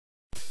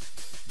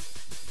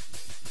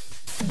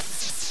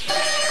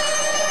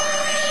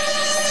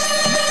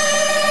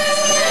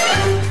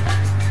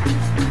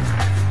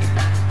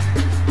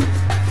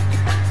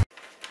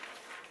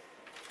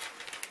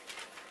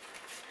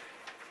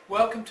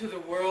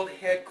world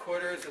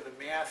headquarters of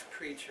the Mass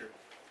Preacher,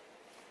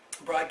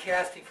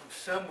 broadcasting from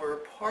somewhere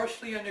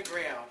partially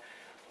underground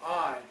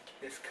on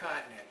this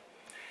continent.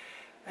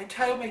 I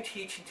entitled my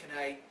teaching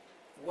tonight,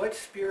 What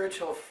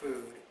Spiritual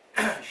Food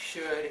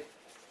Should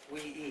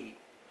We Eat?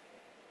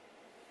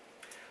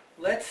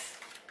 Let's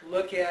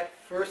look at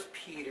 1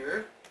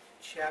 Peter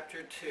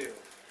chapter 2.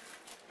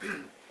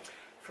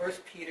 1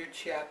 Peter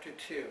chapter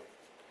 2.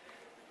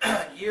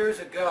 Years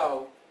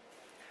ago,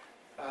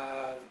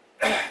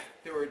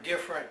 there were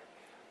different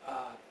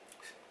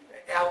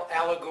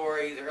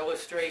allegories or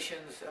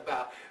illustrations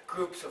about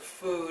groups of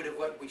food, of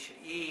what we should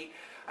eat.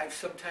 I've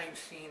sometimes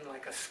seen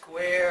like a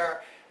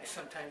square, I've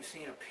sometimes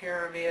seen a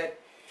pyramid,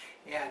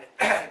 and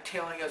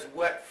telling us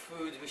what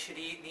foods we should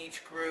eat in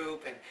each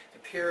group, and the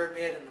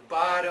pyramid and the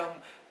bottom,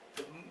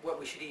 what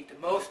we should eat the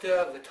most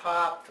of, the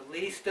top, the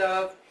least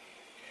of.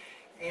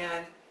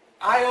 And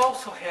I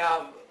also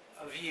have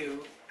a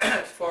view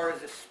as far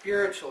as the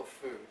spiritual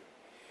food.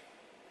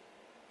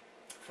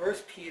 1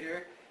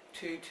 Peter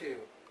 2:2.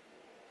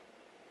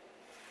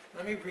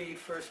 Let me read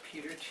 1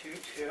 Peter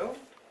 2:2.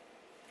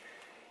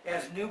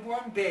 As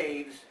newborn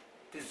babes,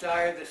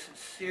 desire the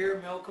sincere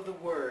milk of the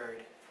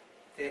word,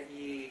 that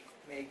ye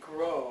may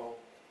grow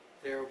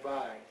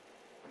thereby.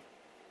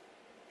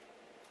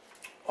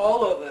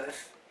 All of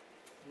us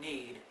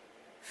need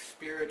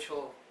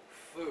spiritual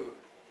food.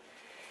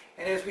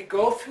 And as we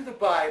go through the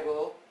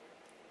Bible,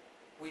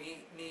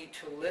 we need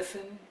to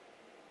listen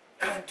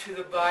to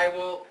the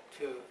Bible,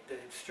 to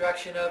the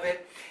instruction of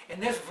it. In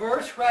this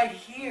verse right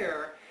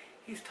here,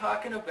 he's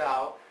talking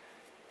about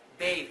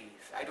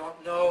babies. I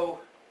don't know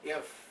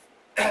if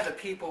the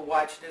people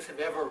watching this have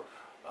ever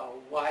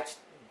watched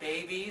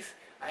babies.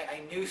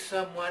 I knew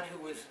someone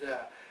who was the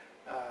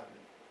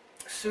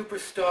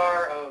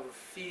superstar of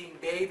feeding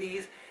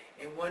babies,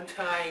 and one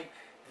time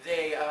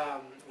they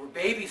were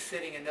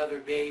babysitting another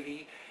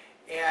baby,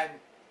 and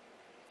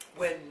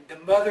when the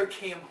mother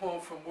came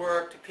home from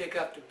work to pick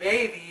up the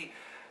baby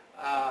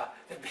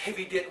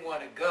didn't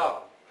want to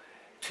go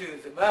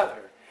to the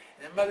mother.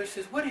 And the mother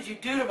says, "What did you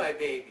do to my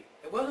baby?"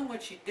 It wasn't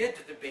what she did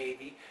to the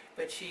baby,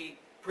 but she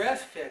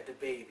breastfed the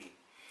baby.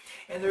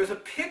 And there's a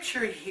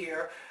picture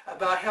here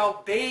about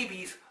how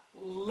babies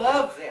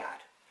love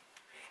that.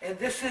 And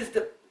this is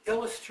the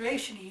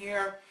illustration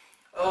here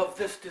of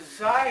this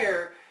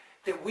desire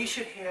that we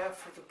should have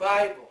for the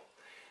Bible,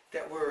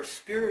 that we're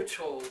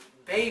spiritual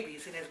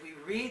babies. And as we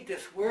read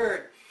this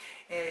word,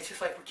 and it's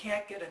just like we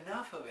can't get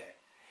enough of it.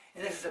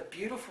 And this is a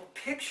beautiful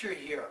picture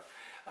here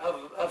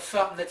of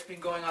something that's been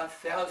going on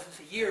thousands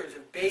of years,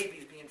 of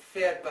babies being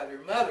fed by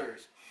their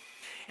mothers.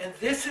 And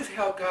this is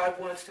how God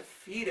wants to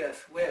feed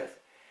us with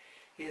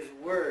His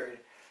Word,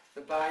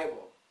 the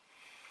Bible.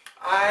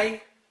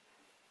 I,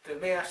 the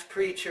Mass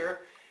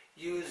Preacher,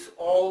 use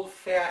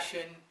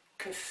old-fashioned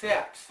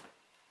cassettes.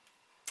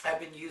 I've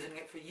been using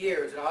it for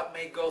years. I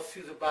may go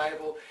through the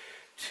Bible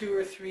 2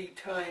 or 3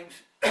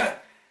 times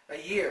a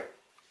year.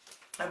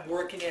 I'm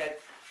working at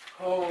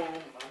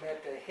home. I'm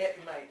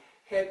at my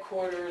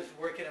headquarters,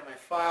 working on my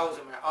files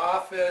in my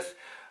office.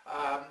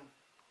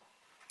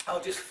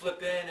 I'll just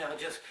flip in and I'll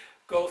just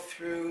go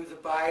through the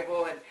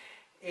Bible,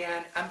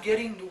 and I'm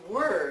getting the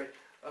Word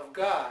of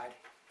God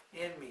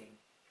in me.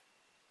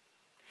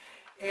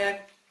 And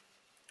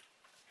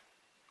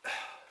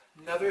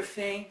another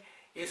thing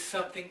is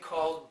something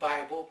called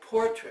Bible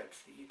portraits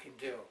that you can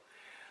do.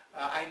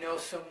 I know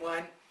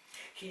someone,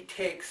 he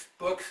takes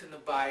books in the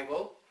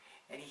Bible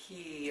and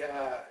he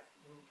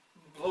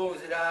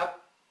blows it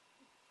up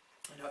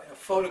in a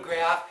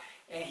photograph,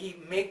 and he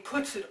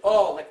puts it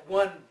all, like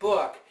one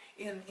book,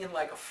 in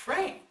like a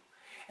frame.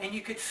 And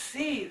you could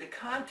see the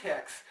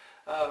context.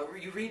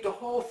 You read the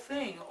whole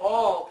thing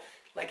all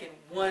like in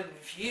one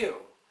view.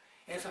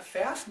 And it's a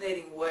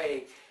fascinating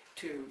way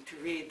to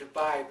read the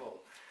Bible.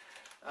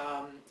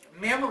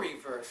 Memory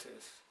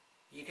verses.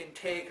 You can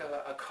take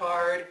a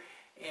card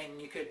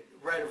and you could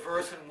write a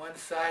verse on one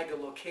side, the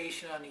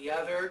location on the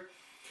other,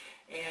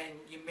 and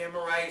you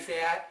memorize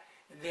that,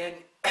 and then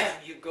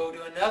you go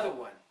to another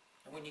one.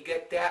 And when you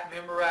get that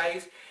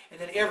memorized, and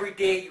then every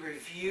day you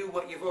review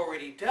what you've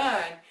already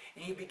done,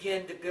 and you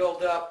begin to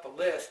build up a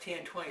list,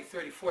 10, 20,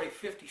 30, 40,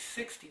 50,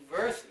 60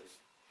 verses.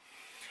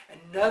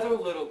 Another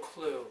little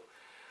clue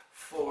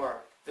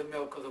for the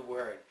milk of the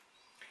Word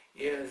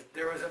is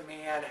there was a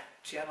man,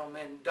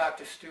 gentleman,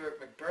 Dr. Stuart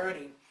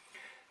McBurney,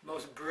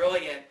 most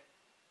brilliant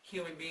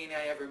human being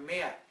I ever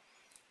met.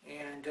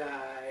 And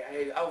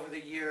over the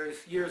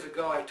years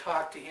ago, I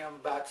talked to him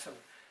about some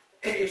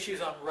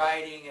issues on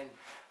writing and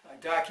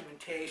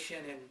documentation,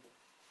 and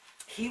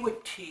he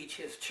would teach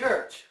his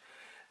church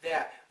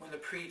that when the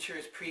preacher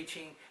is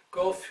preaching,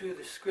 go through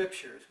the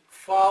scriptures,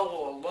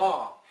 follow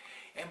along.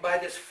 And by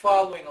this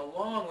following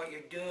along, what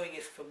you're doing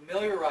is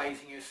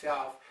familiarizing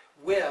yourself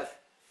with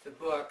the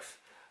books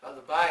of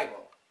the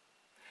Bible.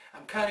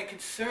 I'm kind of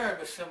concerned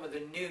with some of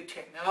the new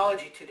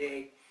technology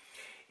today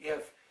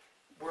if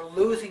we're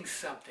losing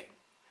something,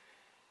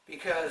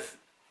 because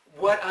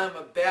what I'm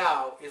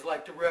about is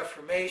like the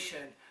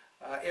Reformation,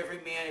 every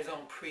man his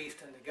own priest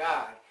unto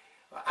God.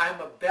 I'm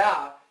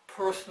about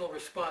personal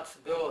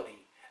responsibility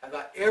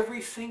about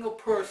every single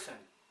person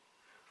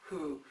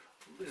who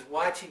is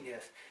watching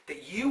this,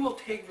 that you will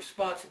take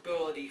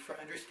responsibility for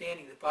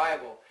understanding the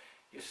Bible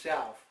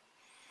yourself.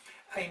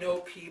 I know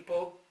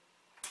people,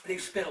 they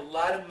spend a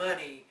lot of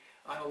money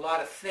on a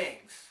lot of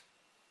things,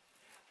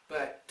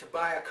 but to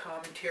buy a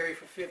commentary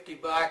for $50,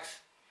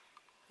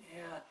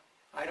 yeah,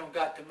 I don't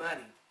got the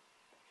money.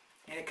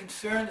 And it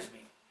concerns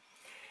me.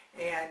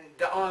 And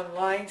the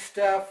online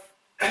stuff,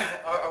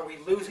 are we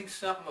losing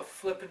something of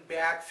flipping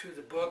back through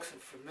the books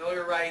and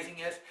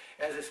familiarizing us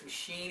as this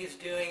machine is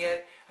doing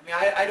it? I mean,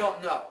 I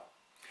don't know.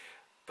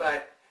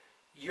 But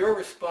you're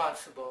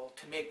responsible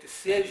to make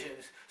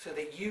decisions so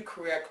that you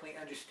correctly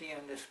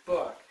understand this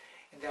book.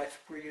 And that's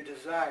where your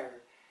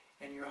desire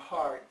and your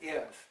heart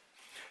is.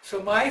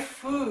 So my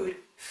food,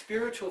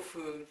 spiritual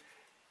food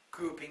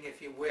grouping,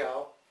 if you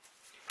will,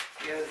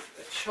 is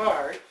a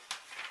chart.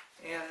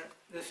 And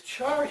this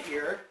chart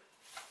here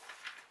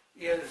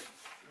is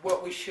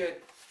what we should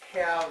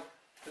have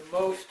the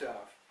most of.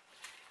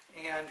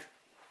 And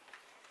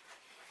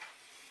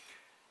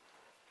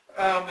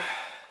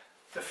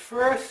the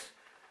first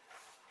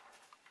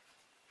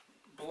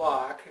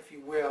block, if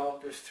you will,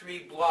 there's 3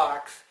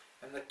 blocks,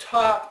 and the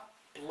top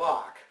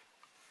block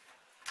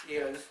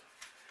is,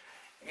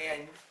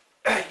 and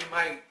you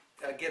might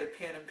get a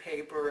pen and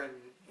paper and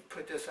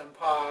put this on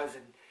pause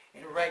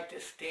and write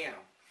this down.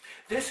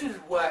 This is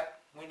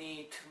what we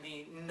need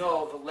to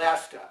know the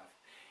last of.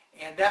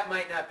 And that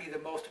might not be the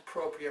most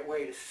appropriate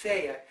way to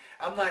say it.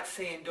 I'm not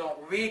saying don't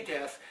read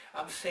this.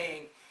 I'm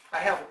saying I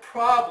have a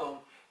problem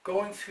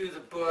going through the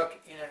book,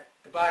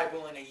 the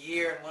Bible in a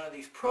year in one of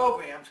these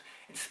programs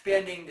and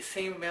spending the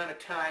same amount of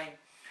time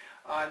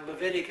on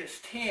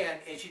Leviticus 10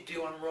 as you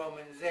do on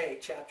Romans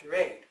 8, chapter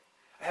 8.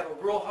 I have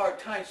a real hard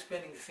time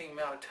spending the same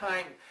amount of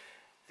time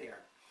there.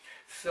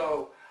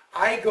 So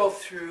I go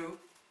through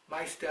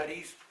my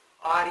studies,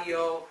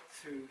 audio,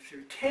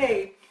 through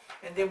tape,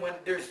 and then when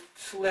there's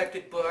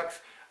selected books,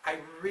 I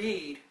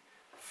read,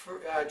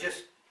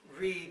 just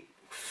read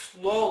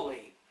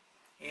slowly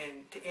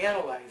and to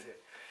analyze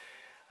it.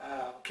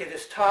 Okay,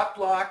 this top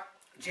block,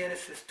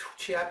 Genesis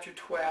chapter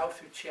 12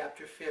 through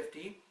chapter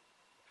 50,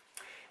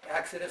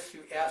 Exodus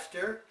through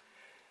Esther,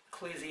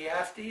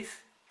 Ecclesiastes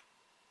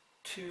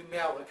to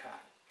Malachi.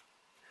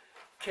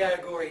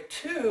 Category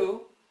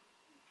 2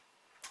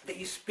 that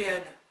you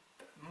spend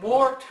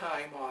more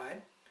time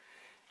on,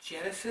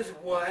 Genesis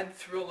 1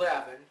 through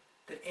 11,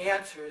 that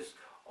answers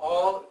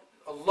a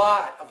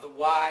lot of the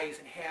whys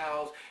and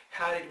hows.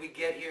 How did we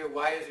get here?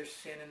 Why is there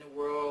sin in the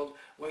world?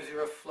 Was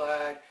there a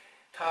flood?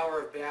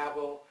 Tower of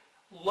Babel?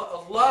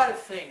 A lot of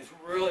things,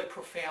 really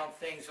profound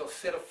things. They'll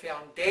set a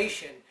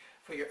foundation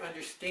for your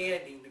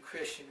understanding the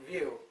Christian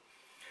view.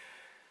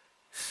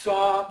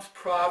 Psalms,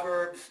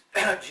 Proverbs,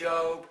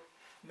 Job,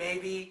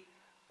 maybe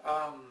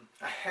a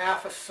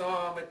half a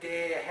psalm a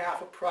day, a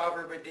half a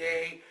proverb a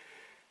day,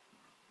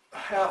 a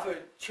half a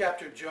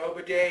chapter of Job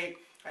a day.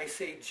 I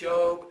say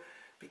Job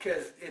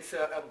because it's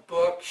a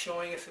book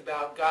showing us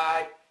about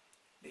God,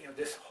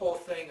 this whole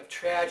thing of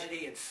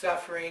tragedy and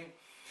suffering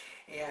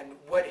and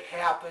what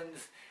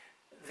happens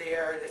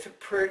there. It's a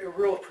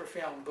real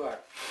profound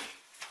book.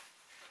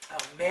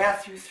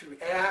 Matthew through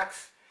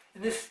Acts.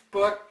 And this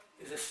book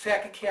is a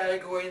second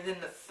category. And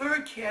then the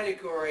third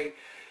category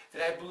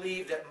that I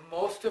believe that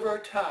most of our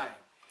time,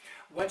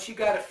 once you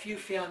got a few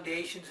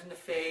foundations in the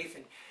faith,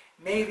 and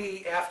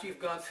maybe after you've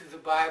gone through the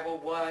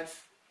Bible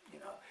once,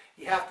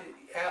 you have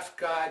to ask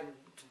God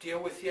to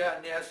deal with you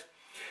on this.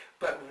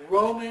 But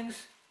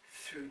Romans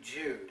through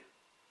Jude,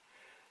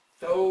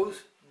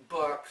 those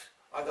books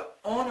are the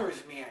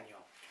owner's manual.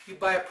 You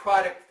buy a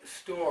product at the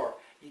store,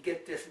 you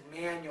get this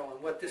manual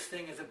and what this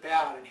thing is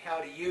about and how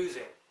to use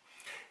it.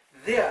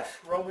 This,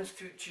 Romans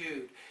through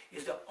Jude,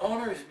 is the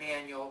owner's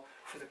manual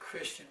for the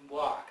Christian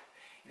walk.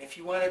 And if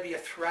you want to be a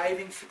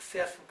thriving,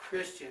 successful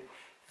Christian,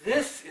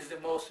 this is the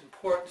most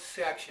important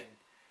section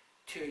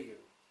to you.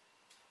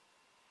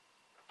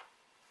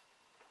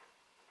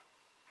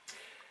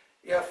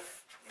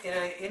 If,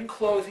 in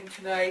closing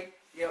tonight,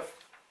 if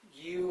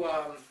you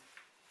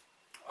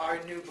are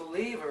a new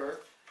believer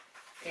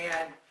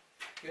and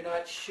you're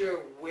not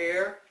sure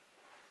where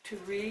to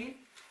read,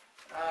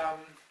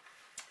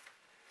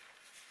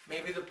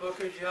 maybe the book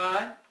of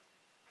John,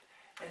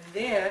 and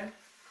then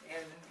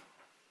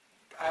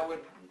I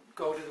would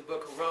go to the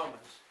book of Romans.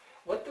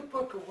 What the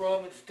book of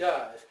Romans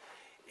does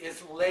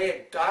is lay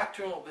a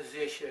doctrinal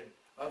position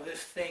of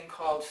this thing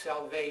called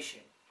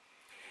salvation.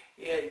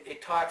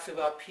 It talks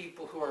about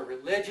people who are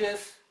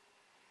religious,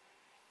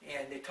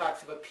 and it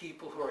talks about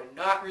people who are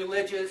not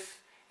religious,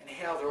 and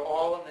how they're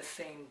all in the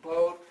same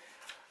boat.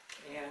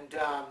 And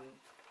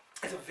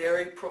it's a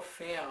very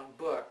profound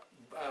book.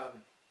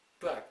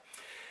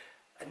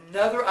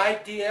 Another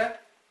idea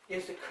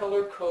is to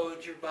color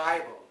code your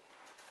Bible.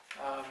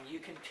 You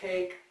can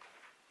take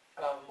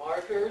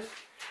markers,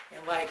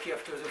 and like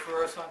if there's a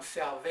verse on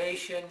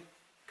salvation,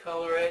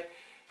 color it.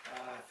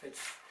 If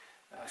it's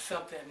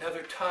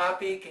another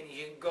topic, and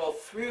you can go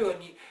through,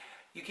 and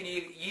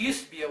you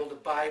used to be able to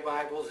buy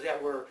Bibles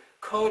that were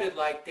coded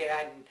like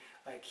that, and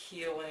like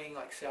healing,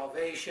 like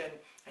salvation,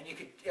 and you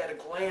could at a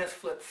glance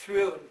flip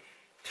through and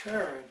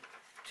turn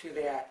to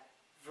that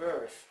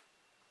verse.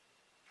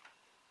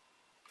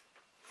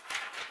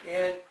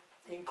 And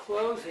in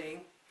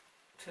closing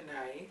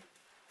tonight,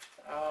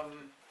 I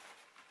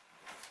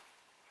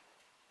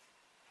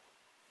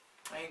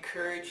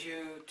encourage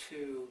you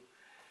to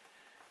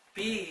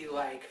be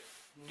like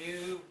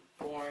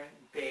newborn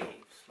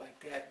babes, like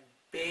that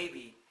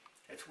baby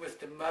that's with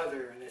the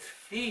mother and is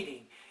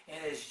feeding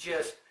and is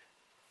just,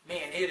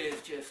 man, it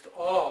is just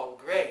all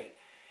great.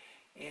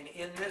 And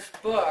in this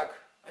book,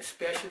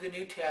 especially the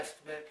New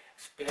Testament,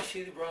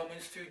 especially the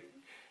Romans through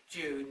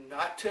Jude,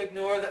 not to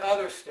ignore the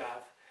other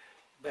stuff,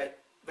 but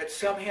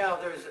somehow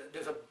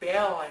there's a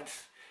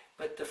balance,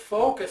 but the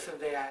focus of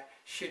that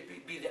should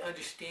be the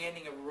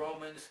understanding of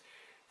Romans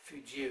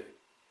through Jude.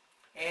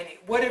 And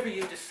whatever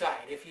you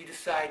decide, if you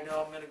decide,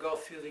 no, I'm going to go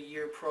through the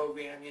year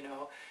program,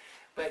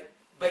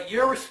 but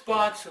you're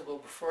responsible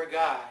before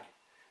God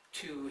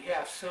to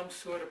have some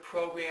sort of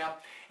program.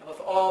 And with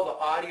all the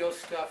audio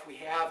stuff we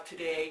have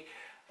today,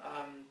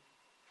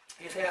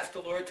 just ask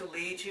the Lord to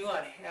lead you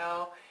on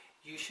how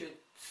you should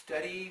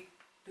study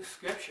the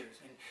Scriptures.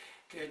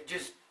 And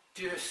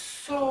there's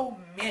so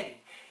many.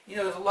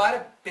 There's a lot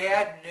of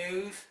bad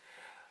news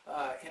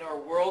in our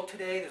world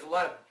today. There's a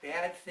lot of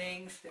bad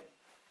things that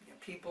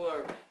people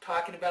are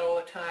talking about all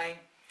the time.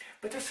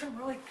 But there's some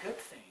really good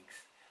things.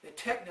 The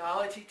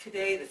technology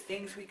today, the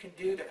things we can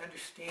do to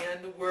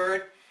understand the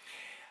Word,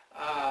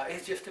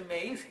 is just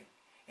amazing.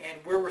 And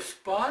we're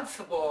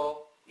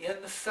responsible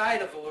in the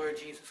sight of the Lord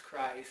Jesus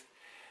Christ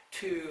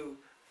to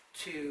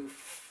do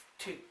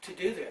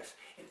this.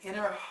 And in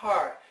our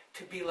heart,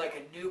 to be like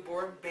a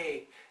newborn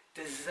babe,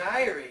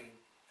 desiring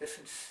the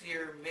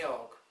sincere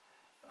milk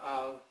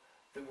of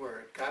the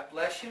Word. God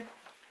bless you.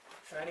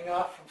 Signing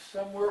off from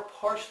somewhere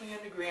partially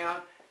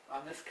underground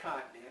on this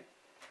continent.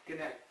 Good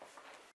night.